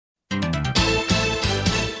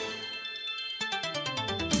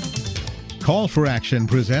Call for Action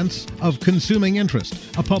presents Of Consuming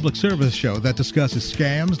Interest, a public service show that discusses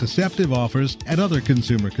scams, deceptive offers, and other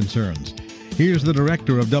consumer concerns. Here's the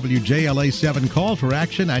director of WJLA 7 Call for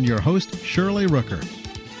Action and your host, Shirley Rooker.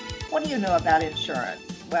 What do you know about insurance?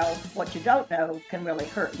 Well, what you don't know can really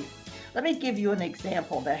hurt you. Let me give you an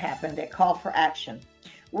example that happened at Call for Action.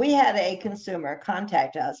 We had a consumer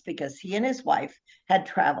contact us because he and his wife had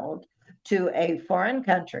traveled to a foreign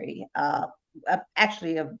country,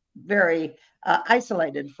 actually a very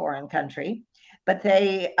isolated foreign country. But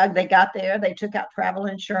they got there, they took out travel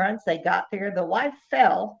insurance, they got there, the wife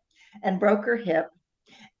fell and broke her hip.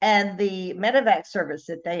 And the medevac service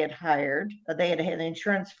that they had hired, they had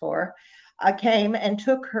insurance for, came and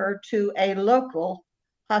took her to a local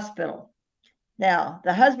hospital. Now,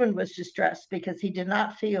 the husband was distressed because he did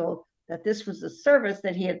not feel that this was a service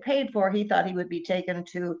that he had paid for. He thought he would be taken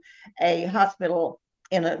to a hospital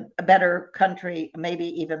in a better country, maybe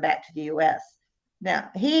even back to the US. Now,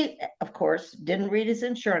 he, of course, didn't read his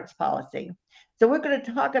insurance policy. So we're going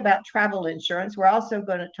to talk about travel insurance. We're also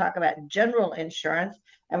going to talk about general insurance.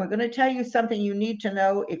 And we're going to tell you something you need to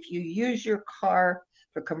know if you use your car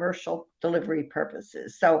for commercial delivery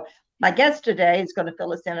purposes. So my guest today is going to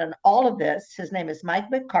fill us in on all of this. His name is Mike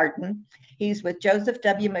McCartin. He's with Joseph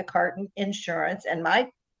W. McCartin Insurance. And Mike,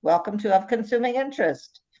 welcome to Of Consuming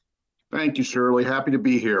Interest. Thank you, Shirley. Happy to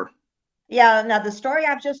be here. Yeah, now the story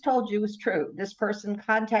I've just told you is true. This person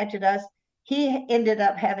contacted us. He ended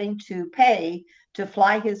up having to pay to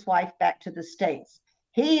fly his wife back to the States.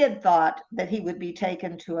 He had thought that he would be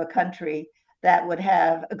taken to a country that would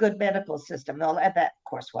have a good medical system. Well, that, of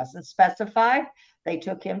course, wasn't specified. They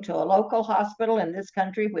took him to a local hospital in this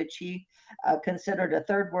country, which he considered a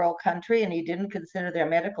third world country, and he didn't consider their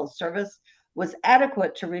medical service was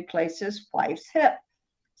adequate to replace his wife's hip.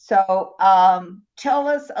 So tell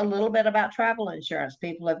us a little bit about travel insurance.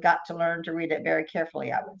 People have got to learn to read it very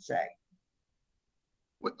carefully, I would say.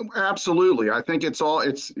 Absolutely. I think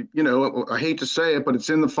I hate to say it, but it's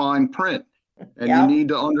in the fine print. And Yeah. You need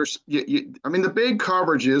to understand. The big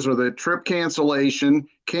coverages are the trip cancellation,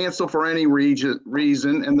 cancel for any reason,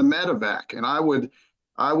 and the medevac. And I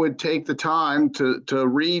would take the time to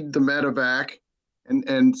read the medevac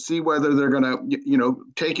and see whether they're going to,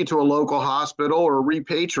 take you to a local hospital or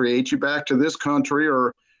repatriate you back to this country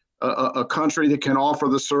or a country that can offer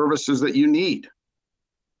the services that you need.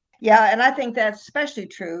 Yeah, and I think that's especially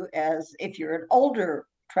true as if you're an older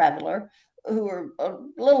traveler who are a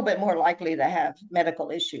little bit more likely to have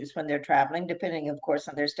medical issues when they're traveling, depending, of course,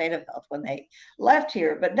 on their state of health when they left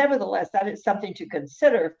here. But nevertheless, that is something to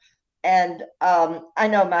consider. And I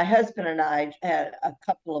know my husband and I had a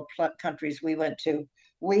couple of countries we went to.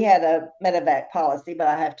 We had a medevac policy, but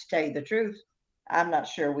I have to tell you the truth. I'm not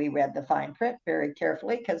sure we read the fine print very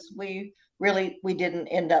carefully because we didn't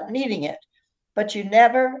end up needing it. But you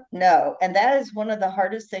never know. And that is one of the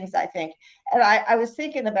hardest things, I think. And I was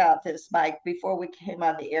thinking about this, Mike, before we came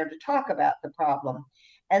on the air to talk about the problem.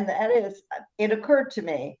 And that is, it occurred to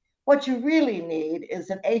me, what you really need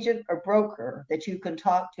is an agent or broker that you can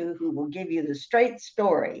talk to who will give you the straight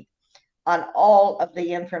story on all of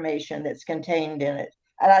the information that's contained in it.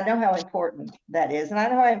 And I know how important that is. And I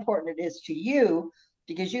know how important it is to you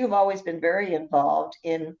because you've always been very involved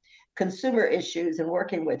in consumer issues and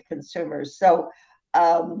working with consumers. So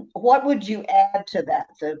what would you add to that?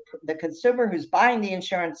 The consumer who's buying the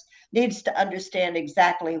insurance needs to understand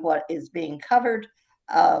exactly what is being covered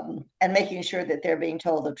and making sure that they're being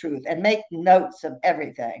told the truth and make notes of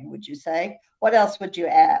everything, would you say? What else would you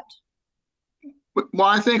add? Well,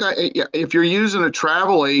 I think if you're using a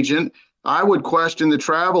travel agent, I would question the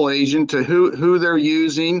travel agent to who they're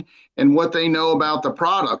using and what they know about the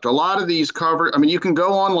product. A lot of these you can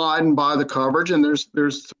go online and buy the coverage, and there's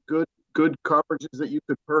good coverages that you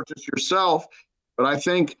could purchase yourself. But I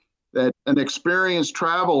think that an experienced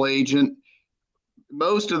travel agent,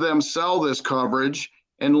 most of them sell this coverage,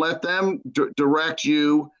 and let them direct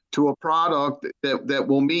you to a product that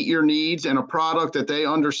will meet your needs and a product that they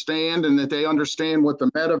understand and that they understand what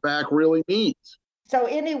the medevac really means. So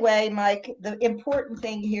anyway, Mike, the important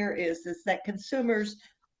thing here is that consumers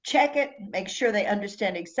check it, make sure they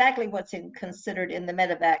understand exactly what's considered in the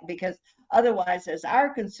medevac, because otherwise, as our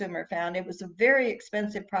consumer found, it was a very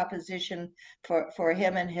expensive proposition for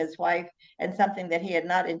him and his wife, and something that he had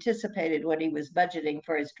not anticipated when he was budgeting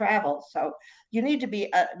for his travel. So you need to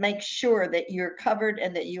make sure that you're covered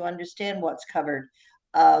and that you understand what's covered.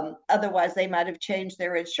 Otherwise, they might have changed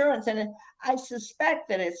their insurance. And I suspect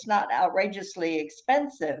that it's not outrageously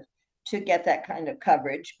expensive to get that kind of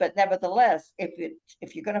coverage. But nevertheless,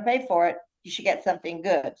 if you're going to pay for it, you should get something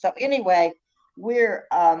good. So anyway, we're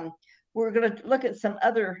we're going to look at some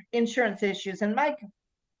other insurance issues. And Mike,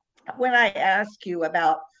 when I asked you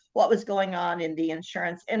about what was going on in the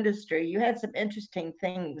insurance industry, you had some interesting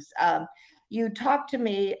things. You talked to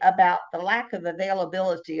me about the lack of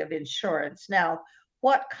availability of insurance. Now,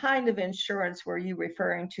 what kind of insurance were you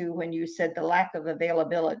referring to when you said the lack of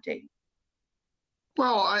availability?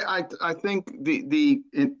 Well, I think the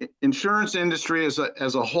insurance industry as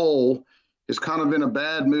a whole is kind of in a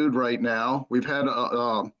bad mood right now. We've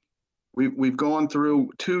gone through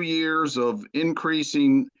 2 years of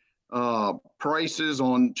increasing prices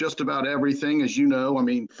on just about everything, as you know. I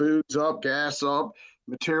mean, food's up, gas up,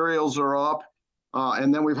 materials are up,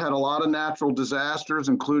 and then we've had a lot of natural disasters,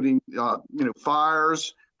 including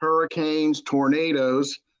fires, hurricanes,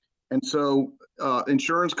 tornadoes, and so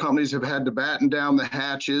insurance companies have had to batten down the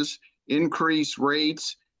hatches, increase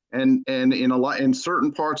rates, and in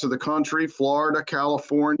certain parts of the country, Florida,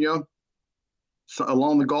 California,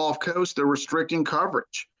 along the Gulf Coast, they're restricting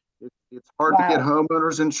coverage. It's hard to get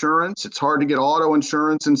homeowners insurance. It's hard to get auto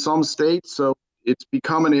insurance in some states. So it's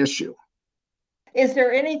become an issue. Is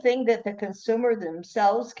there anything that the consumer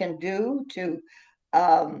themselves can do to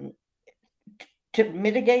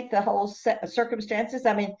mitigate the whole set of circumstances?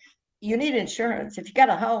 I mean, you need insurance. If you got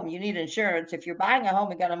a home, you need insurance. If you're buying a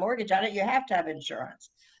home and got a mortgage on it, you have to have insurance.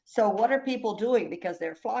 So what are people doing? Because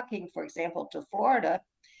they're flocking, for example, to Florida.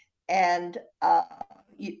 And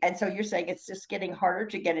so you're saying it's just getting harder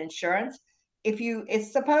to get insurance.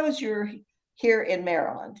 Suppose you're here in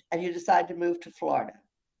Maryland and you decide to move to Florida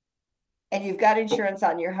and you've got insurance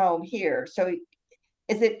on your home here. So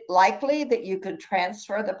is it likely that you could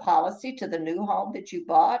transfer the policy to the new home that you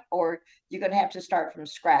bought, or you're going to have to start from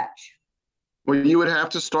scratch? Well, you would have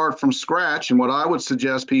to start from scratch. And what I would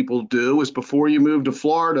suggest people do is before you move to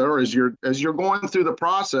Florida, or as you're going through the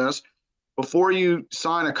process, before you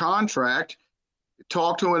sign a contract,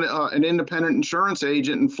 talk to an independent insurance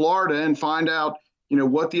agent in Florida and find out,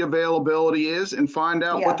 what the availability is and find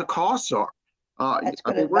out what the costs are. That's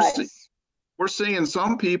good advice. We're seeing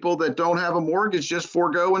some people that don't have a mortgage just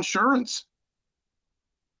forego insurance.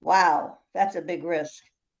 Wow, that's a big risk.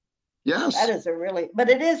 Yes. That is but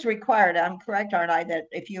it is required. I'm correct, aren't I, that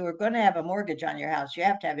if you are going to have a mortgage on your house, you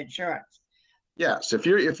have to have insurance? Yes. If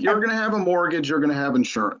you're going to have a mortgage, you're going to have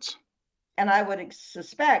insurance. And I would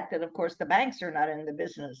suspect that, of course, the banks are not in the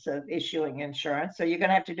business of issuing insurance, so you're going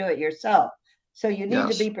to have to do it yourself. So you need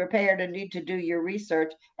to be prepared and need to do your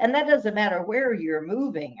research. And that doesn't matter where you're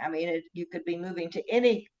moving. I mean, you could be moving to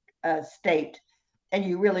any state, and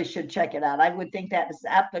you really should check it out. I would think that is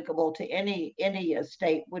applicable to any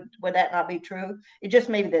state. Would that not be true? It just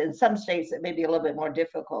may be that in some states it may be a little bit more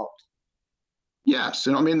difficult. Yes,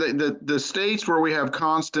 and I mean the states where we have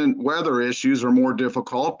constant weather issues are more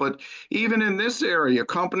difficult, but even in this area,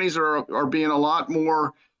 companies are being a lot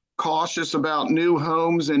more cautious about new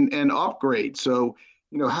homes and upgrades. So,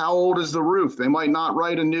 how old is the roof? They might not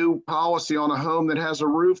write a new policy on a home that has a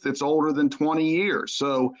roof that's older than 20 years.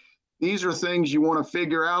 So these are things you want to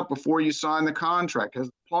figure out before you sign the contract. Has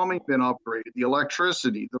the plumbing been upgraded, the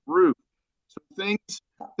electricity, the roof? So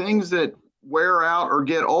things that wear out or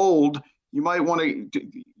get old, you might want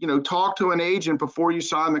to, talk to an agent before you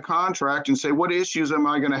sign the contract and say, what issues am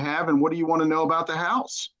I going to have and what do you want to know about the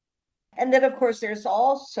house? And then, of course, there's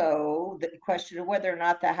also the question of whether or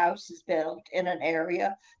not the house is built in an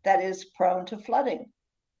area that is prone to flooding.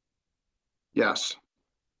 Yes.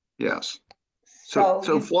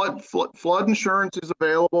 So flood insurance is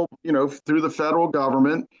available, through the federal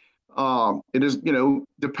government. It is,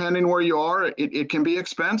 depending where you are, it can be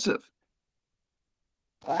expensive.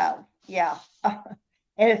 Wow. Yeah.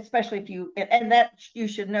 And especially if you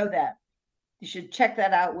should know that. You should check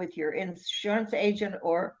that out with your insurance agent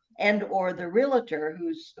or the realtor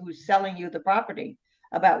who's selling you the property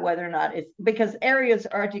about whether or not it's, because areas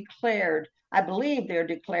are declared, I believe they're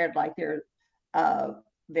declared like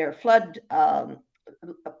they're flood,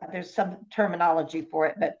 there's some terminology for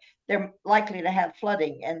it, but they're likely to have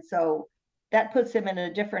flooding. And so that puts them in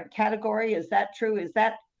a different category. Is that true? Is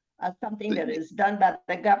that something that is done by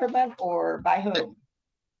the government or by whom?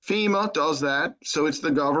 FEMA does that. So it's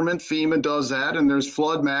the government. FEMA does that. And there's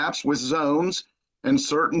flood maps with zones. And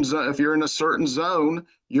if you're in a certain zone,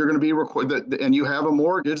 you're going to be required, and you have a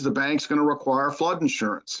mortgage, the bank's going to require flood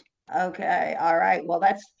insurance. Okay. All right. Well,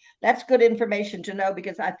 that's good information to know,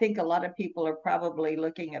 because I think a lot of people are probably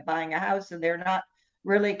looking at buying a house and they're not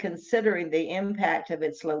really considering the impact of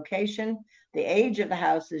its location, the age of the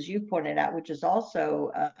house, as you pointed out, which is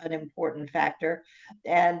also an important factor,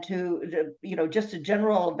 and to just a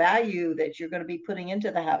general value that you're going to be putting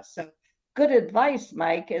into the house. So good advice,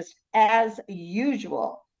 Mike, as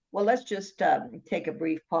usual. Well, let's just take a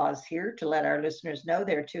brief pause here to let our listeners know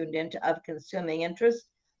they're tuned into Of Consuming Interest.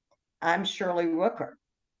 I'm Shirley Rooker.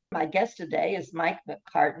 My guest today is Mike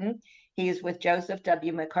McCartin. He's with Joseph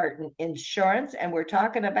W. McCartin Insurance, and we're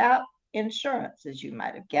talking about insurance, as you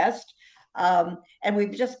might have guessed. And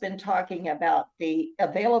we've just been talking about the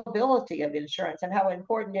availability of insurance and how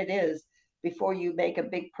important it is before you make a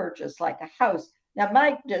big purchase like a house. Now,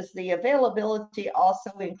 Mike, does the availability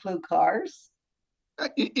also include cars?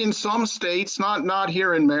 In some states, not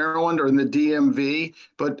here in Maryland or in the DMV,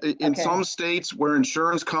 but in some states where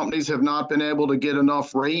insurance companies have not been able to get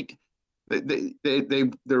enough rate,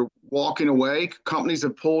 they're walking away. Companies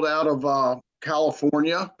have pulled out of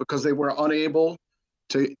California because they were unable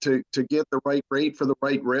to get the right rate for the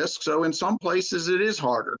right risk. So in some places it is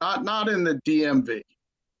harder, not in the DMV.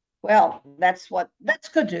 Well, that's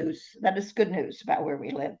good news. That is good news about where we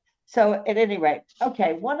live. So at any rate,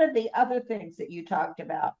 okay, one of the other things that you talked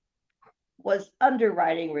about was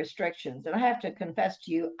underwriting restrictions. And I have to confess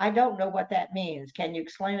to you, I don't know what that means. Can you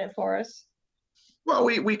explain it for us? Well,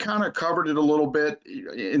 we kind of covered it a little bit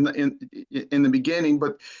in the beginning,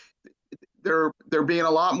 but they're being a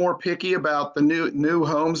lot more picky about the new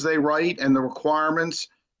homes they write and the requirements,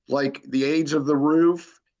 like the age of the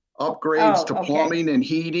roof, upgrades to plumbing and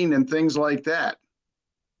heating and things like that.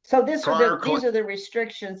 So these are the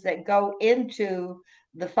restrictions that go into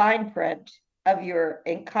the fine print of your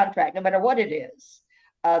contract, no matter what it is,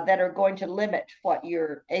 that are going to limit what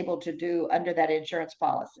you're able to do under that insurance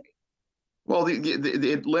policy. Well,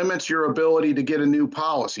 it limits your ability to get a new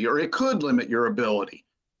policy, or it could limit your ability.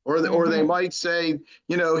 Or they might say,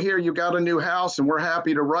 here you got a new house and we're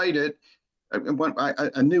happy to write it,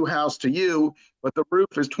 a new house to you, but the roof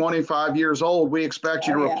is 25 years old. We expect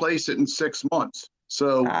you to replace it in 6 months.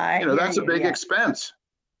 So, that's a big expense.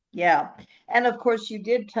 Yeah. And of course, you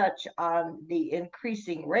did touch on the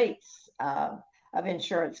increasing rates of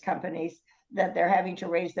insurance companies, that they're having to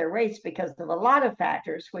raise their rates because of a lot of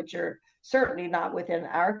factors, which are certainly not within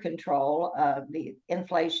our control, the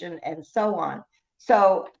inflation and so on.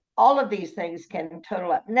 So all of these things can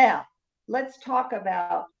total up. Now, let's talk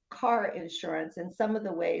about car insurance and some of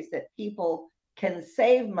the ways that people can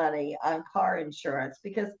save money on car insurance,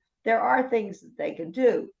 because there are things that they can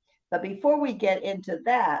do. But before we get into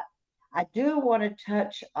that, I do want to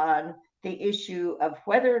touch on the issue of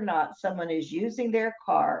whether or not someone is using their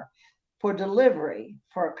car for delivery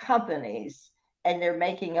for companies, and they're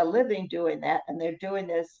making a living doing that, and they're doing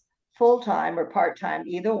this full-time or part-time,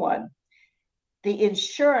 either one. The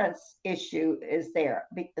insurance issue is there.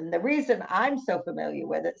 And the reason I'm so familiar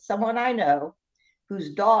with it, someone I know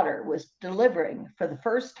whose daughter was delivering for the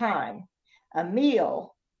first time a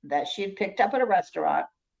meal that she had picked up at a restaurant,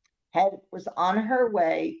 was on her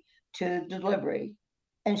way to delivery,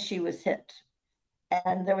 and she was hit.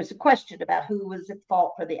 And there was a question about who was at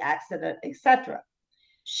fault for the accident, etc.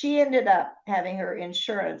 She ended up having her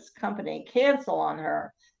insurance company cancel on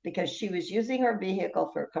her because she was using her vehicle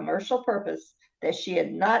for a commercial purpose that she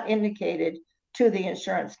had not indicated to the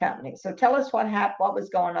insurance company. So tell us what was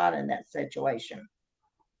going on in that situation.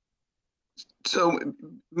 So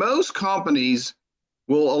most companies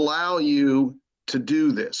will allow you to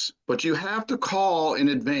do this, but you have to call in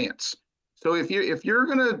advance. So if you're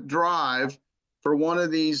going to drive for one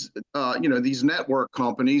of these, these network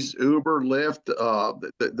companies, Uber, Lyft,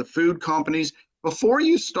 the food companies, before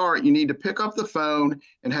you start, you need to pick up the phone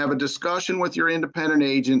and have a discussion with your independent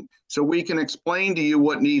agent so we can explain to you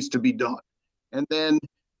what needs to be done. And then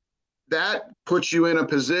that puts you in a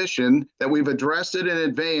position that we've addressed it in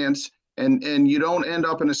advance, and you don't end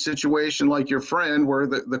up in a situation like your friend where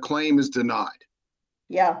the claim is denied.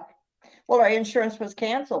 Yeah. Well, our insurance was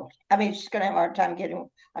canceled. I mean, she's going to have a hard time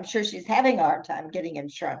I'm sure she's having a hard time getting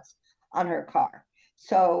insurance on her car.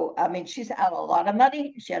 So, I mean, she's out a lot of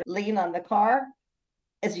money. She had a lien on the car.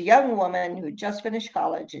 As a young woman who just finished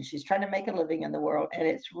college, and she's trying to make a living in the world, and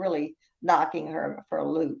it's really knocking her for a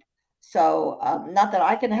loop. So, not that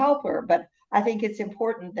I can help her, but I think it's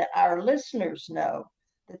important that our listeners know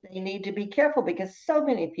that they need to be careful, because so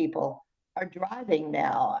many people are driving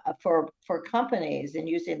now for companies and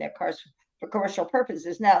using their cars for commercial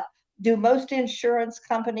purposes. Now, do most insurance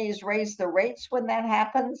companies raise the rates when that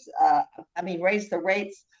happens? Raise the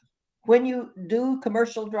rates when you do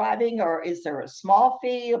commercial driving, or is there a small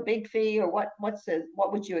fee, a big fee, or what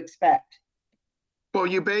would you expect? Well,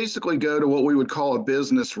 you basically go to what we would call a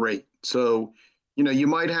business rate. So, you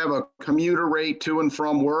might have a commuter rate to and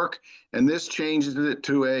from work, and this changes it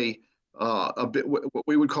to a bit what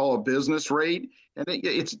we would call a business rate, and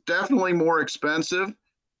it's definitely more expensive.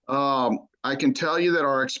 I can tell you that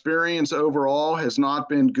our experience overall has not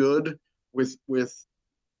been good with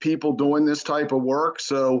people doing this type of work.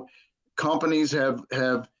 So companies have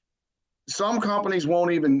some companies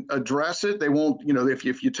won't even address it. They won't,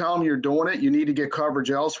 if you tell them you're doing it, you need to get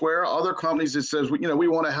coverage elsewhere. Other companies, it says, we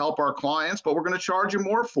want to help our clients, but we're going to charge you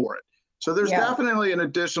more for it. So there's definitely an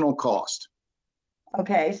additional cost.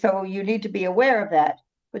 Okay, so you need to be aware of that,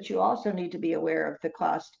 but you also need to be aware of the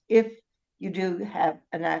cost if you do have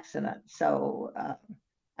an accident. So,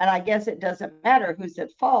 and I guess it doesn't matter who's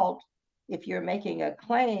at fault if you're making a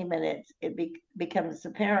claim and it becomes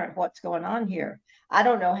apparent what's going on here. I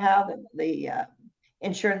don't know how the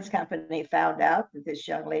insurance company found out that this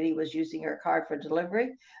young lady was using her car for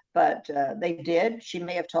delivery, but they did. She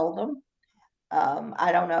may have told them.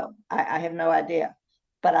 I don't know. I have no idea.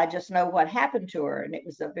 But I just know what happened to her, and it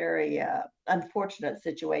was a very unfortunate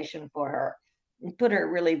situation for her. It put her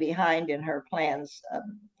really behind in her plans,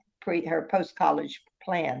 her post-college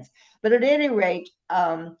plans. But at any rate,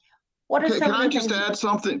 what are some of the things? Add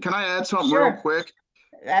something? Can I add something Sure. real quick?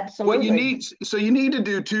 Absolutely. What you need to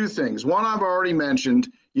do two things. One, I've already mentioned,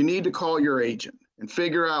 you need to call your agent and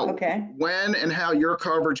figure out when and how your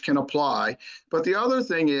coverage can apply. But the other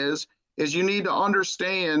thing is you need to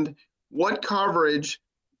understand what coverage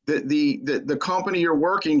that the company you're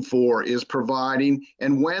working for is providing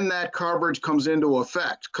and when that coverage comes into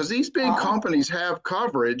effect. Because these big companies have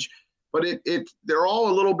coverage, but they're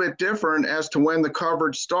all a little bit different as to when the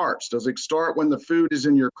coverage starts. Does it start when the food is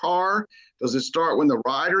in your car? Does it start when the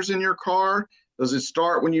rider's in your car? Does it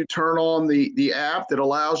start when you turn on the app that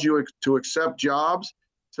allows you to accept jobs?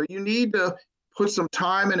 So you need to put some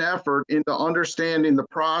time and effort into understanding the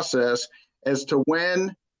process as to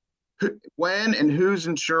when and whose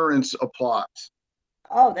insurance applies.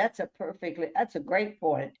 Oh, that's a great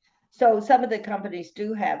point. So some of the companies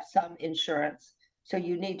do have some insurance. So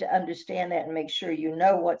you need to understand that and make sure you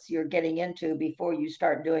know what you're getting into before you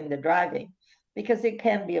start doing the driving, because it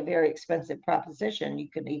can be a very expensive proposition. You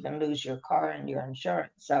could even lose your car and your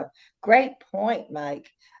insurance. So great point, Mike.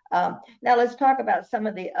 Now let's talk about some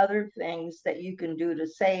of the other things that you can do to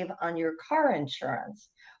save on your car insurance.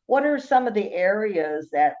 What are some of the areas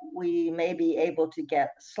that we may be able to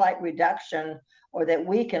get slight reduction, or that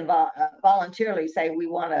we can voluntarily say we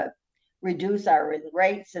want to reduce our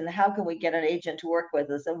rates, and how can we get an agent to work with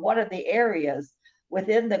us? And what are the areas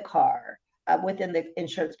within the car, within the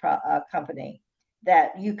insurance company,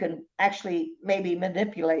 that you can actually maybe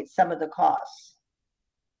manipulate some of the costs?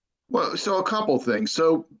 Well, so a couple things.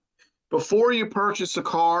 So before you purchase a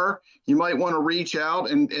car, you might want to reach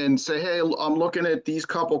out and say, hey, I'm looking at these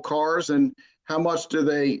couple cars, and how much do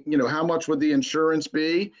they, how much would the insurance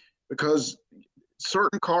be? Because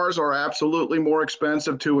certain cars are absolutely more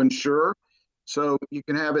expensive to insure. So you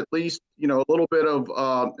can have at least, a little bit of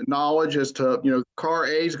knowledge as to, car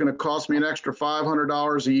A is going to cost me an extra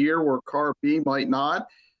 $500 a year, where car B might not.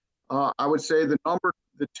 I would say the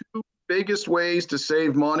two biggest ways to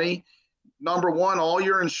save money. Number one, all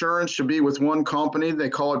your insurance should be with one company. They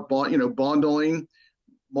call it, bundling,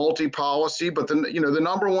 multi-policy. But the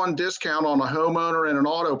number one discount on a homeowner and an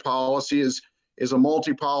auto policy is a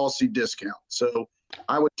multi-policy discount. So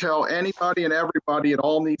I would tell anybody and everybody it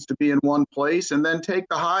all needs to be in one place, and then take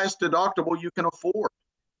the highest deductible you can afford.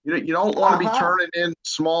 You don't want to be turning in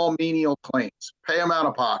small menial claims. Pay them out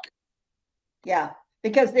of pocket. Yeah,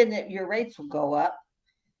 because then your rates will go up.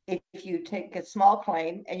 If you take a small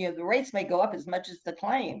claim, and the rates may go up as much as the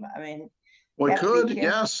claim. I mean, well, it could,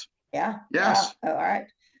 yes. Yeah. Yes. Yeah. All right.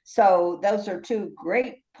 So those are two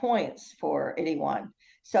great points for anyone.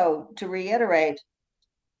 So to reiterate,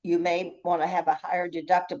 you may want to have a higher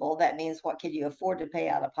deductible. That means what can you afford to pay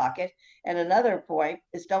out of pocket? And another point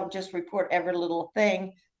is, don't just report every little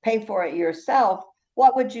thing, pay for it yourself.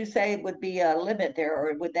 What would you say would be a limit there,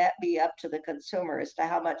 or would that be up to the consumer as to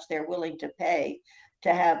how much they're willing to pay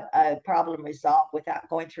to have a problem resolved without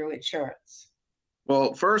going through insurance?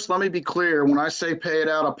 Well, first, let me be clear. When I say pay it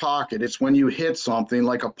out of pocket, it's when you hit something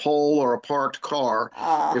like a pole or a parked car.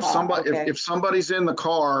 If somebody's in the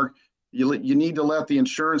car, you need to let the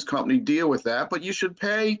insurance company deal with that. But you should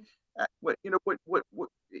pay.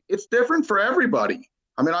 It's different for everybody.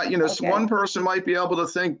 I mean, one person might be able to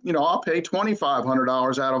think, I'll pay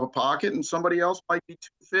 $2,500 out of a pocket, and somebody else might be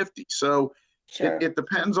 $250. So it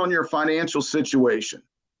depends on your financial situation.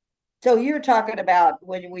 So you're talking about,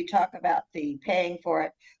 when we talk about the paying for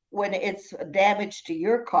it, when it's damage to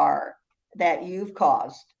your car that you've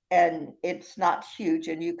caused and it's not huge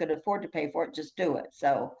and you can afford to pay for it, just do it.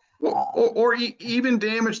 So, or even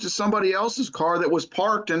damage to somebody else's car that was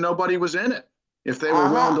parked and nobody was in it, if they were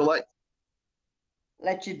willing to let.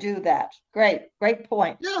 let you do that. Great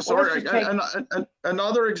point. Yes, Well, or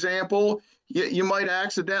another example, you might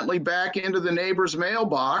accidentally back into the neighbor's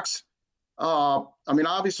mailbox. I mean,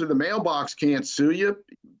 obviously the mailbox can't sue you.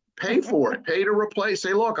 Pay for it. Pay to replace.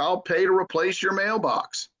 Say, look, I'll pay to replace your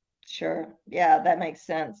mailbox. Sure. Yeah, that makes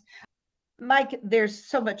sense. Mike, there's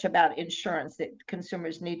so much about insurance that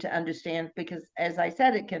consumers need to understand because, as I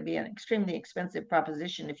said, it can be an extremely expensive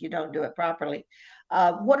proposition if you don't do it properly.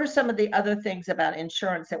 What are some of the other things about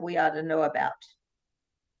insurance that we ought to know about?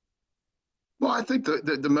 Well, I think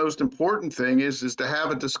the most important thing is to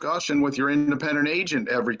have a discussion with your independent agent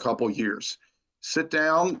every couple of years. Sit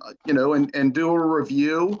down, and do a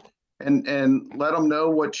review and let them know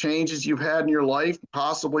what changes you've had in your life,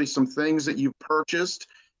 possibly some things that you've purchased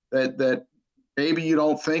that maybe you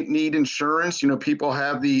don't think need insurance. People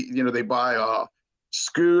have they buy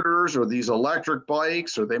scooters or these electric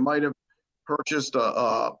bikes, or they might have purchased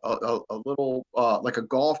a little like a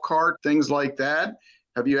golf cart, things like that.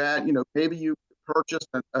 Have you had, maybe you purchased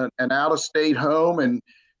an out-of-state home and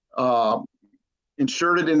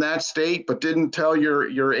insured it in that state, but didn't tell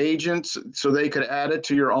your agents so they could add it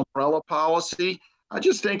to your umbrella policy. I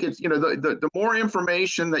just think it's, the more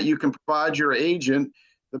information that you can provide your agent,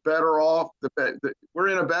 the better off, we're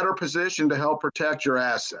in a better position to help protect your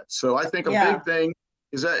assets. So I think a big thing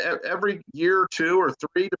is that every year or 2 or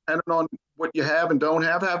 3, depending on what you have and don't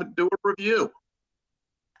have to do a review.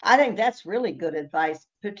 I think that's really good advice,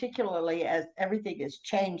 particularly as everything is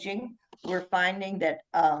changing. We're finding that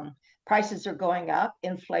prices are going up,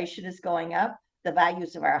 inflation is going up, the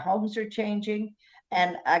values of our homes are changing,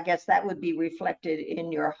 and I guess that would be reflected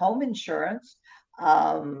in your home insurance.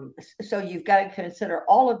 So you've got to consider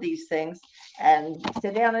all of these things and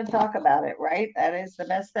sit down and talk about it, right? That is the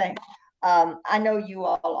best thing. I know you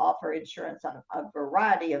all offer insurance on a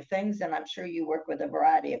variety of things, and I'm sure you work with a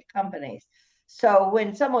variety of companies. So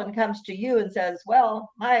when someone comes to you and says, well,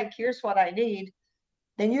 Mike, here's what I need,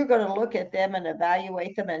 then you're going to look at them and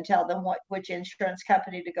evaluate them and tell them which insurance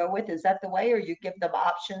company to go with. Is that the way, or you give them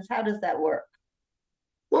options? How does that work?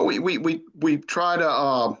 Well, we try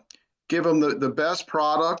to give them the best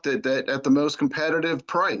product at the most competitive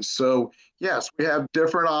price. So yes, we have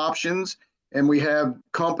different options, and we have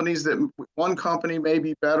companies that one company may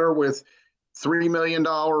be better with $3 million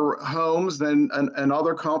homes than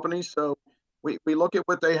another company. So we look at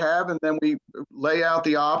what they have, and then we lay out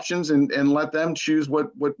the options and let them choose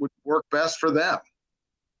what would work best for them.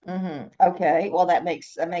 Okay, well, that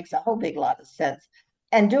makes a whole big lot of sense.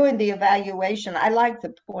 And doing the evaluation, I like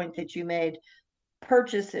the point that you made,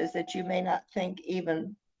 purchases that you may not think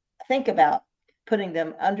about putting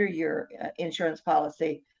them under your insurance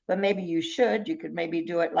policy, but maybe you should. You could maybe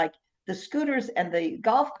do it like the scooters and the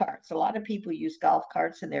golf carts. A lot of people use golf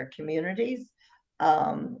carts in their communities.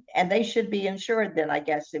 And they should be insured then, I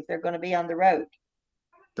guess, if they're going to be on the road.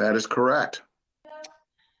 That is correct.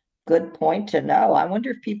 Good point to know. I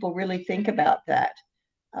wonder if people really think about that.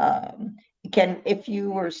 If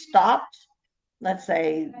you were stopped, let's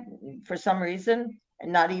say for some reason,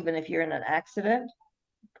 and not even if you're in an accident,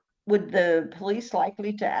 would the police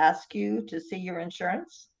likely to ask you to see your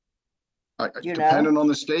insurance? Depending on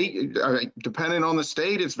the state,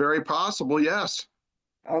 it's very possible, yes.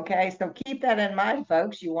 Okay, so keep that in mind,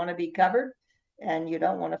 folks. You want to be covered, and you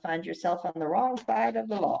don't want to find yourself on the wrong side of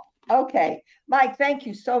the law. Okay, Mike, thank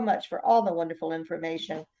you so much for all the wonderful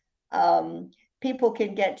information. People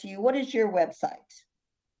can get to you. What is your website?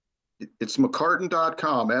 It's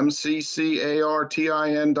McCartin.com,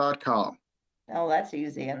 McCartin.com. Oh, that's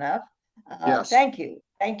easy enough. Yes. Thank you.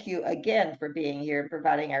 Thank you again for being here and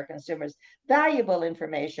providing our consumers valuable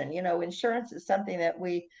information. Insurance is something that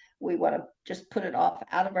we want to just put it off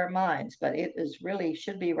out of our minds, but it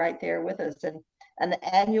should be right there with us. And an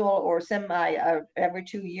annual or every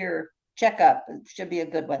 2-year checkup should be a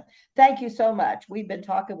good one. Thank you so much. We've been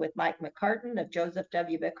talking with Mike McCartin of Joseph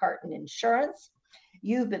W. McCartin Insurance.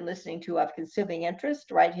 You've been listening to Of Consuming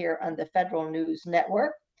Interest right here on the Federal News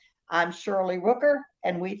Network. I'm Shirley Rooker,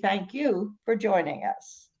 and we thank you for joining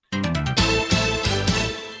us.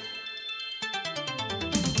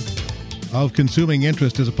 Of Consuming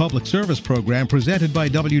Interest is a public service program presented by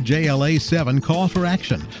WJLA 7 Call for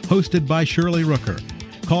Action, hosted by Shirley Rooker.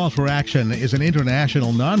 Call for Action is an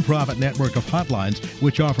international nonprofit network of hotlines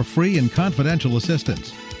which offer free and confidential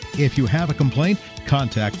assistance. If you have a complaint,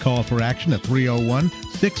 contact Call for Action at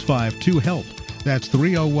 301-652-HELP. That's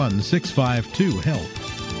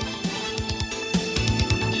 301-652-HELP.